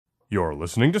You're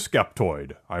listening to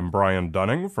Skeptoid. I'm Brian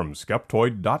Dunning from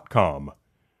Skeptoid.com.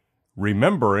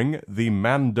 Remembering the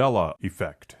Mandela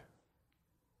Effect.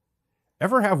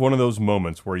 Ever have one of those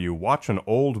moments where you watch an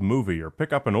old movie or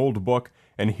pick up an old book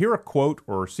and hear a quote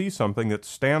or see something that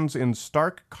stands in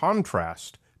stark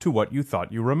contrast to what you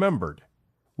thought you remembered?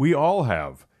 We all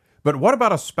have. But what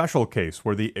about a special case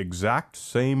where the exact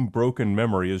same broken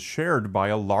memory is shared by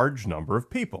a large number of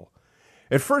people?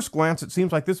 At first glance, it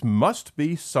seems like this must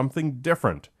be something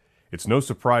different. It's no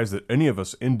surprise that any of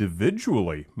us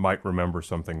individually might remember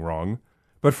something wrong,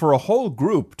 but for a whole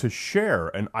group to share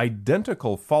an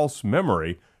identical false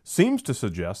memory seems to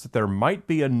suggest that there might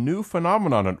be a new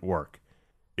phenomenon at work.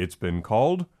 It's been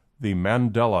called the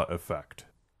Mandela Effect.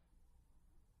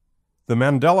 The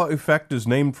Mandela Effect is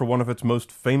named for one of its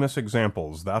most famous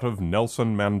examples, that of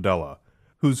Nelson Mandela,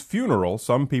 whose funeral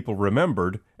some people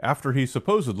remembered after he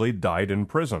supposedly died in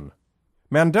prison.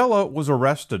 Mandela was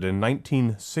arrested in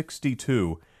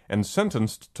 1962 and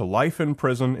sentenced to life in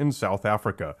prison in South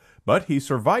Africa, but he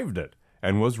survived it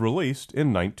and was released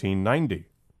in 1990.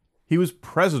 He was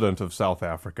president of South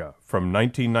Africa from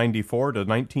 1994 to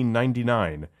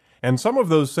 1999, and some of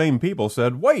those same people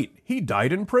said, "Wait, he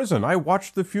died in prison. I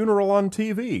watched the funeral on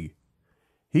TV."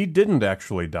 He didn't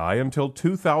actually die until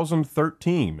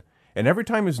 2013, and every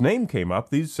time his name came up,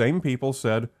 these same people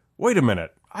said, "Wait a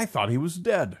minute, I thought he was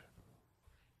dead."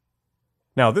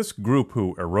 Now, this group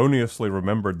who erroneously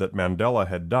remembered that Mandela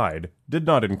had died did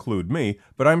not include me,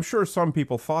 but I'm sure some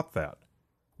people thought that.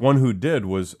 One who did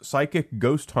was psychic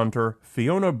ghost hunter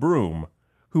Fiona Broom,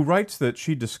 who writes that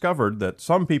she discovered that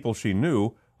some people she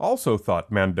knew also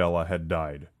thought Mandela had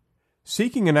died.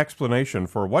 Seeking an explanation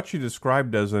for what she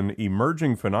described as an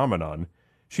emerging phenomenon,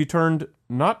 she turned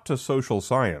not to social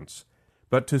science,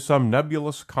 but to some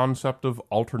nebulous concept of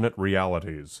alternate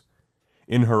realities.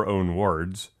 In her own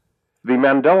words, "The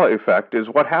Mandela effect is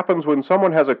what happens when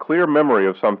someone has a clear memory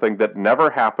of something that never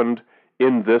happened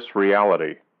in this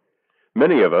reality.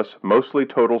 Many of us, mostly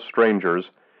total strangers,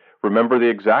 remember the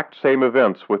exact same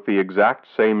events with the exact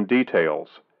same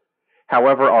details.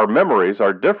 However, our memories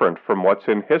are different from what's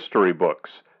in history books,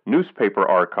 newspaper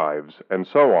archives, and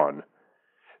so on.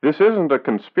 This isn't a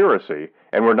conspiracy,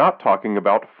 and we're not talking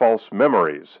about false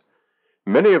memories.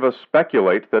 Many of us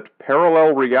speculate that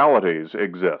parallel realities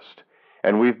exist,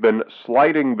 and we've been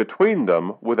sliding between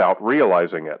them without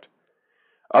realizing it.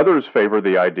 Others favor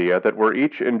the idea that we're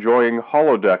each enjoying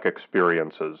holodeck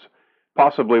experiences,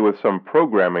 possibly with some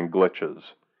programming glitches.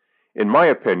 In my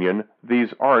opinion,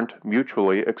 these aren't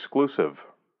mutually exclusive."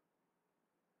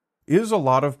 Is a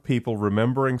lot of people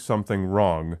remembering something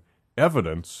wrong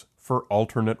evidence for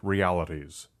alternate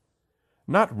realities?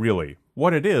 Not really.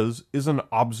 What it is an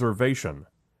observation.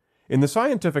 In the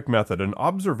scientific method, an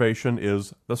observation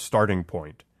is the starting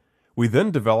point. We then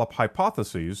develop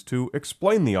hypotheses to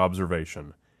explain the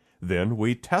observation. Then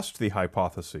we test the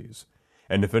hypotheses,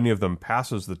 and if any of them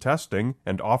passes the testing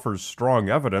and offers strong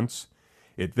evidence,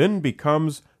 it then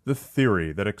becomes the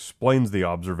theory that explains the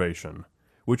observation,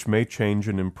 which may change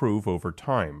and improve over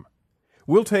time.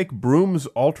 We'll take Broom's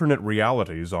alternate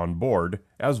realities on board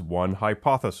as one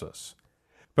hypothesis.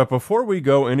 But before we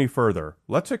go any further,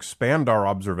 let's expand our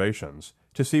observations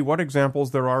to see what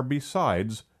examples there are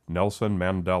besides Nelson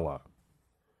Mandela.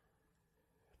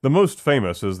 The most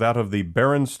famous is that of the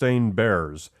Berenstain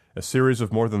Bears, a series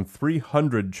of more than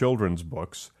 300 children's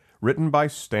books written by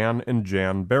Stan and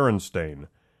Jan Berenstain,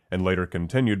 and later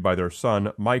continued by their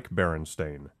son Mike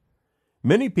Berenstain.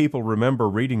 Many people remember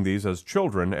reading these as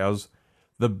children as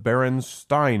the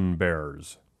Berenstain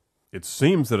Bears. It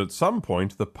seems that at some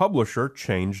point the publisher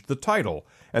changed the title,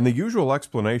 and the usual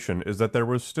explanation is that there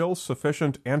was still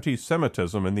sufficient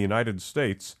anti-Semitism in the United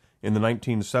States in the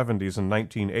 1970s and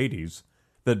 1980s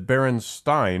that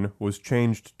Berenstain was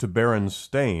changed to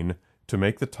Berenstain to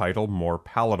make the title more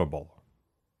palatable.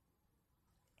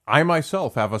 I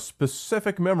myself have a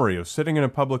specific memory of sitting in a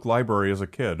public library as a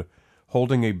kid,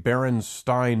 holding a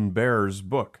Berenstain Bears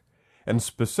book, and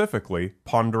specifically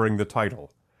pondering the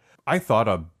title. I thought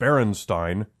a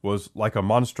Berenstain was like a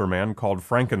monster man called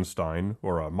Frankenstein,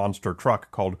 or a monster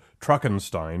truck called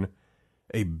Truckenstein.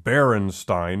 A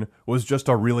Berenstain was just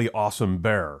a really awesome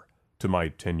bear, to my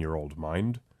 10-year-old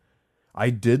mind.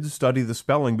 I did study the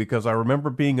spelling because I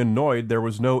remember being annoyed there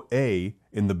was no A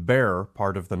in the bear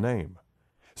part of the name.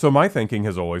 So my thinking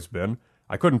has always been,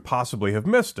 I couldn't possibly have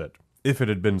missed it. If it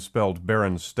had been spelled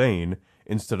Berenstain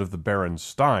instead of the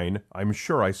Berenstain, I'm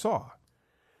sure I saw.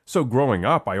 So growing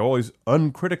up, I always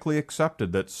uncritically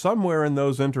accepted that somewhere in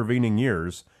those intervening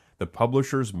years, the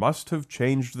publishers must have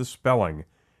changed the spelling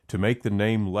to make the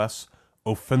name less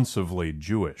offensively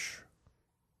Jewish.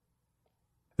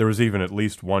 There is even at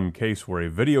least one case where a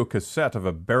video cassette of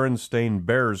a Berenstain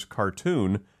Bears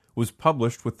cartoon was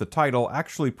published with the title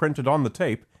actually printed on the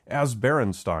tape as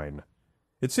Berenstein.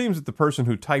 It seems that the person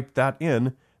who typed that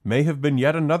in may have been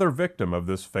yet another victim of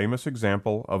this famous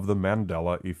example of the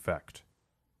Mandela Effect.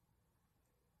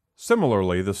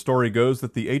 Similarly, the story goes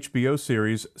that the HBO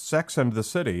series Sex and the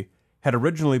City had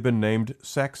originally been named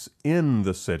Sex in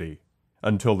the City,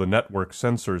 until the network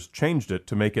censors changed it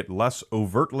to make it less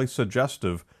overtly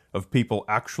suggestive of people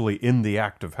actually in the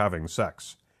act of having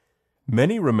sex.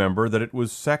 Many remember that it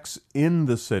was Sex in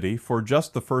the City for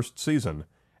just the first season,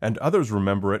 and others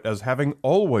remember it as having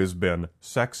always been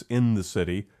Sex in the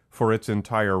City for its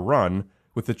entire run,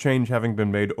 with the change having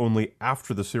been made only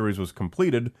after the series was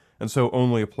completed, and so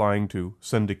only applying to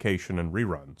syndication and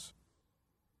reruns.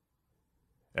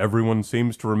 Everyone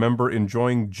seems to remember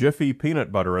enjoying Jiffy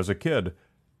peanut butter as a kid,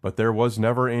 but there was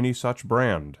never any such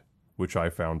brand, which I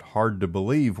found hard to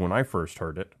believe when I first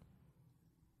heard it.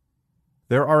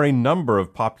 There are a number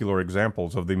of popular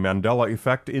examples of the Mandela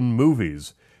Effect in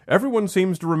movies. Everyone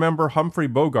seems to remember Humphrey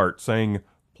Bogart saying,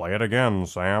 "Play it again,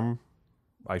 Sam."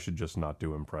 I should just not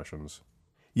do impressions.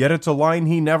 Yet it's a line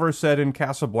he never said in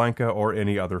Casablanca or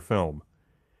any other film.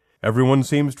 Everyone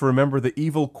seems to remember the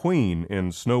evil queen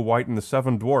in Snow White and the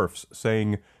Seven Dwarfs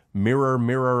saying, "Mirror,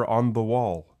 mirror on the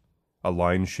wall," a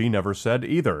line she never said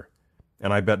either,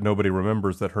 and I bet nobody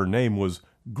remembers that her name was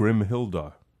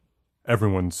Grimhilda.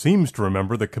 Everyone seems to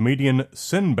remember the comedian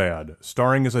Sinbad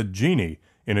starring as a genie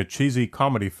in a cheesy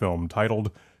comedy film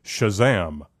titled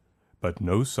Shazam, but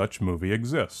no such movie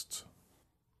exists.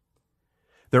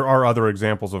 There are other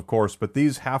examples, of course, but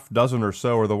these half-dozen or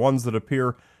so are the ones that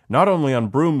appear not only on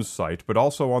Broom's site, but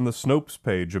also on the Snopes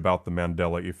page about the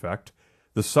Mandela Effect,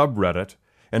 the subreddit,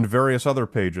 and various other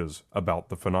pages about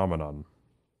the phenomenon.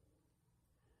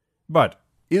 But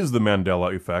is the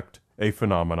Mandela Effect a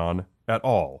phenomenon at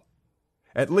all?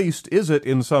 At least, is it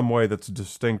in some way that's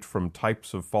distinct from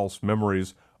types of false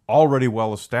memories already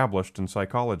well established in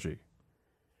psychology?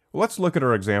 Let's look at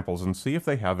our examples and see if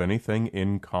they have anything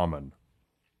in common.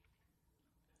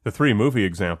 The three movie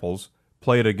examples,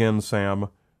 Play It Again, Sam,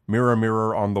 Mirror,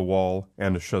 Mirror on the Wall,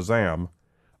 and Shazam,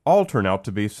 all turn out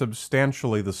to be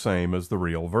substantially the same as the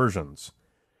real versions.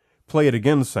 Play It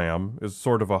Again, Sam is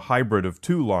sort of a hybrid of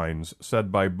two lines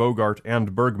said by Bogart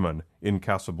and Bergman in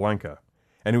Casablanca,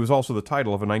 and it was also the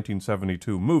title of a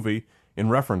 1972 movie in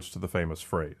reference to the famous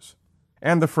phrase.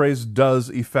 And the phrase does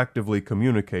effectively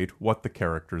communicate what the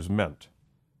characters meant.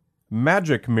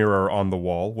 Magic Mirror on the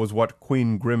Wall was what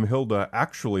Queen Grimhilda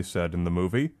actually said in the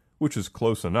movie, which is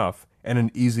close enough, and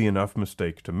an easy enough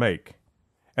mistake to make.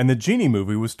 And the Genie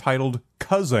movie was titled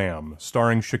Kazam,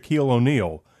 starring Shaquille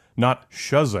O'Neal, not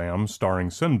Shazam,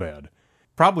 starring Sinbad.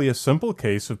 Probably a simple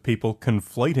case of people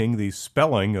conflating the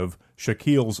spelling of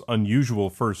Shaquille's unusual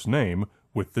first name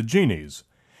with the genie's,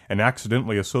 and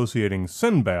accidentally associating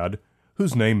Sinbad,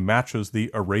 whose name matches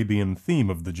the Arabian theme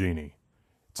of the genie.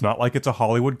 It's not like it's a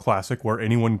Hollywood classic where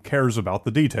anyone cares about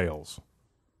the details.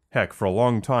 Heck, for a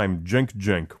long time, Jink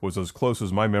Jink was as close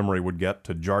as my memory would get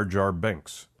to Jar Jar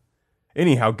Binks.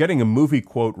 Anyhow, getting a movie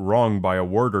quote wrong by a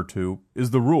word or two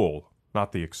is the rule,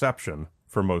 not the exception,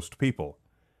 for most people.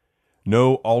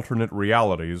 No alternate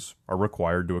realities are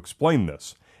required to explain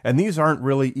this, and these aren't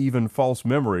really even false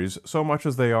memories so much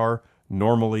as they are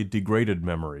normally degraded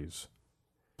memories.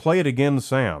 Play It Again,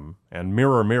 Sam, and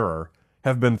Mirror, Mirror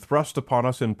have been thrust upon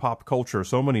us in pop culture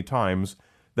so many times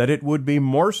that it would be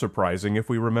more surprising if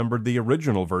we remembered the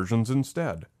original versions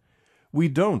instead. We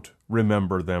don't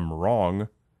remember them wrong.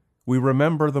 We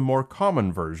remember the more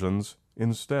common versions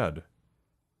instead.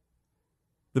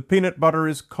 The peanut butter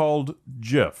is called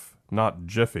Jif, not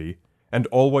Jiffy, and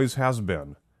always has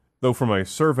been, though from a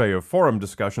survey of forum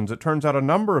discussions it turns out a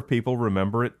number of people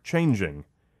remember it changing.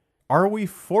 Are we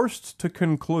forced to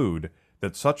conclude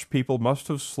that such people must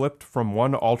have slipped from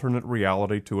one alternate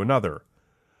reality to another?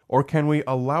 Or can we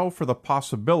allow for the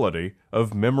possibility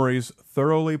of memory's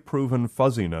thoroughly proven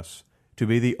fuzziness to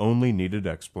be the only needed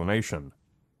explanation?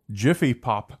 Jiffy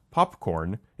Pop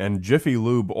popcorn and Jiffy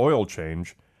Lube oil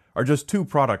change are just two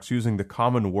products using the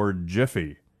common word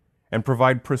Jiffy, and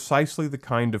provide precisely the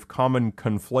kind of common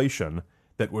conflation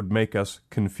that would make us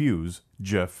confuse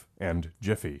Jif and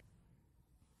Jiffy.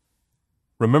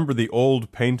 Remember the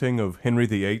old painting of Henry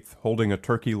VIII holding a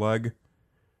turkey leg?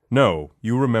 No,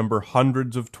 you remember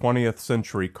hundreds of 20th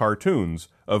century cartoons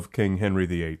of King Henry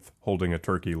VIII holding a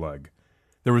turkey leg.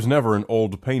 There was never an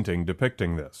old painting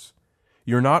depicting this.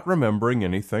 You're not remembering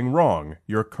anything wrong.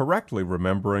 You're correctly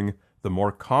remembering the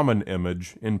more common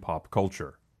image in pop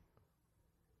culture.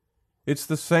 It's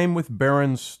the same with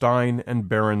Berenstain and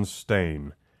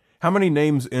Berenstain. How many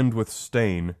names end with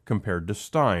Stain compared to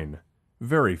Stein?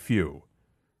 Very few.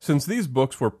 Since these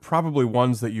books were probably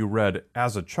ones that you read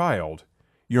as a child,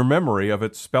 your memory of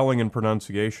its spelling and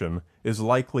pronunciation is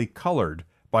likely colored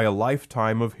by a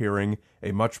lifetime of hearing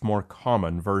a much more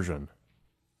common version.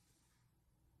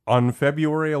 On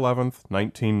February 11th,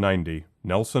 1990,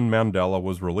 Nelson Mandela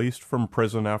was released from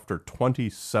prison after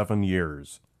 27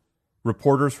 years.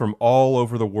 Reporters from all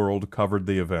over the world covered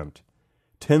the event.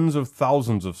 Tens of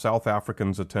thousands of South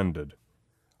Africans attended.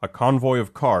 A convoy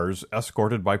of cars,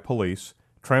 escorted by police,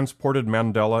 transported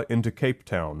Mandela into Cape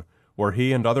Town, where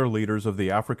he and other leaders of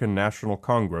the African National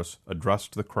Congress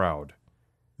addressed the crowd.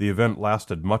 The event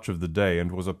lasted much of the day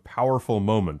and was a powerful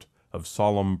moment of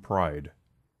solemn pride.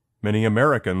 Many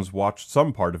Americans watched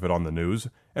some part of it on the news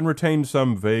and retained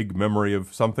some vague memory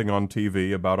of something on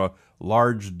TV about a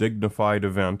large, dignified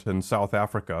event in South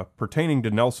Africa pertaining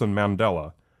to Nelson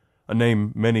Mandela, a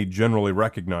name many generally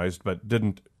recognized but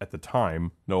didn't, at the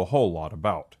time, know a whole lot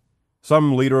about.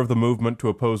 Some leader of the movement to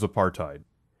oppose apartheid.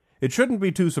 It shouldn't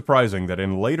be too surprising that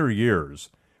in later years,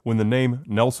 when the name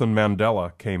Nelson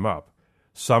Mandela came up,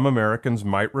 some Americans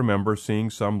might remember seeing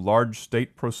some large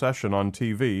state procession on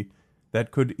TV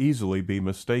that could easily be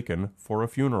mistaken for a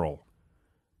funeral.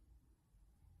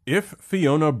 If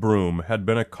Fiona Broome had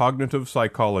been a cognitive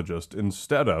psychologist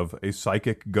instead of a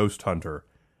psychic ghost hunter,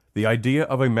 the idea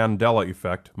of a Mandela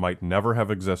effect might never have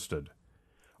existed.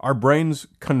 Our brains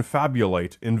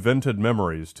confabulate invented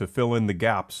memories to fill in the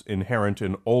gaps inherent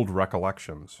in old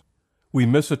recollections. We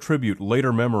misattribute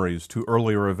later memories to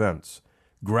earlier events,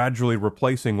 gradually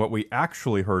replacing what we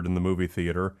actually heard in the movie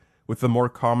theater with the more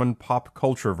common pop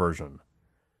culture version.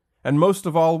 And most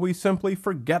of all, we simply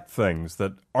forget things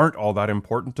that aren't all that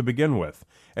important to begin with,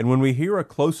 and when we hear a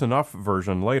close enough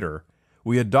version later,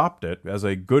 we adopt it as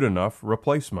a good enough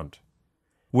replacement.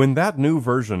 When that new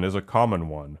version is a common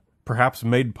one, perhaps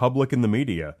made public in the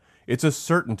media, it's a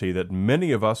certainty that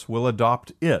many of us will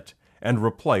adopt it and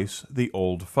replace the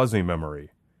old fuzzy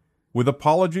memory. With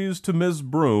apologies to Ms.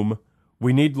 Broome,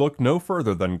 we need look no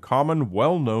further than common,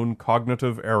 well-known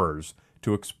cognitive errors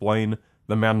to explain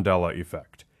the Mandela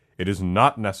effect. It is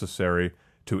not necessary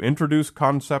to introduce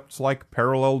concepts like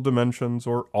parallel dimensions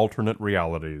or alternate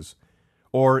realities,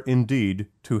 or indeed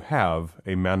to have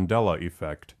a Mandela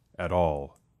effect at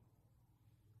all.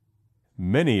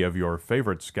 Many of your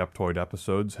favorite Skeptoid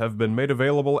episodes have been made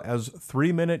available as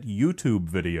 3-minute YouTube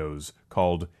videos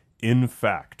called In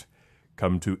Fact.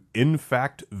 Come to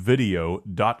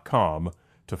infactvideo.com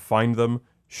to find them,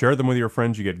 share them with your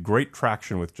friends. You get great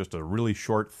traction with just a really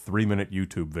short 3-minute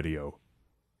YouTube video.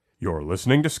 You're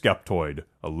listening to Skeptoid,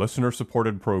 a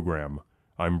listener-supported program.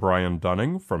 I'm Brian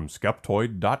Dunning from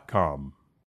Skeptoid.com.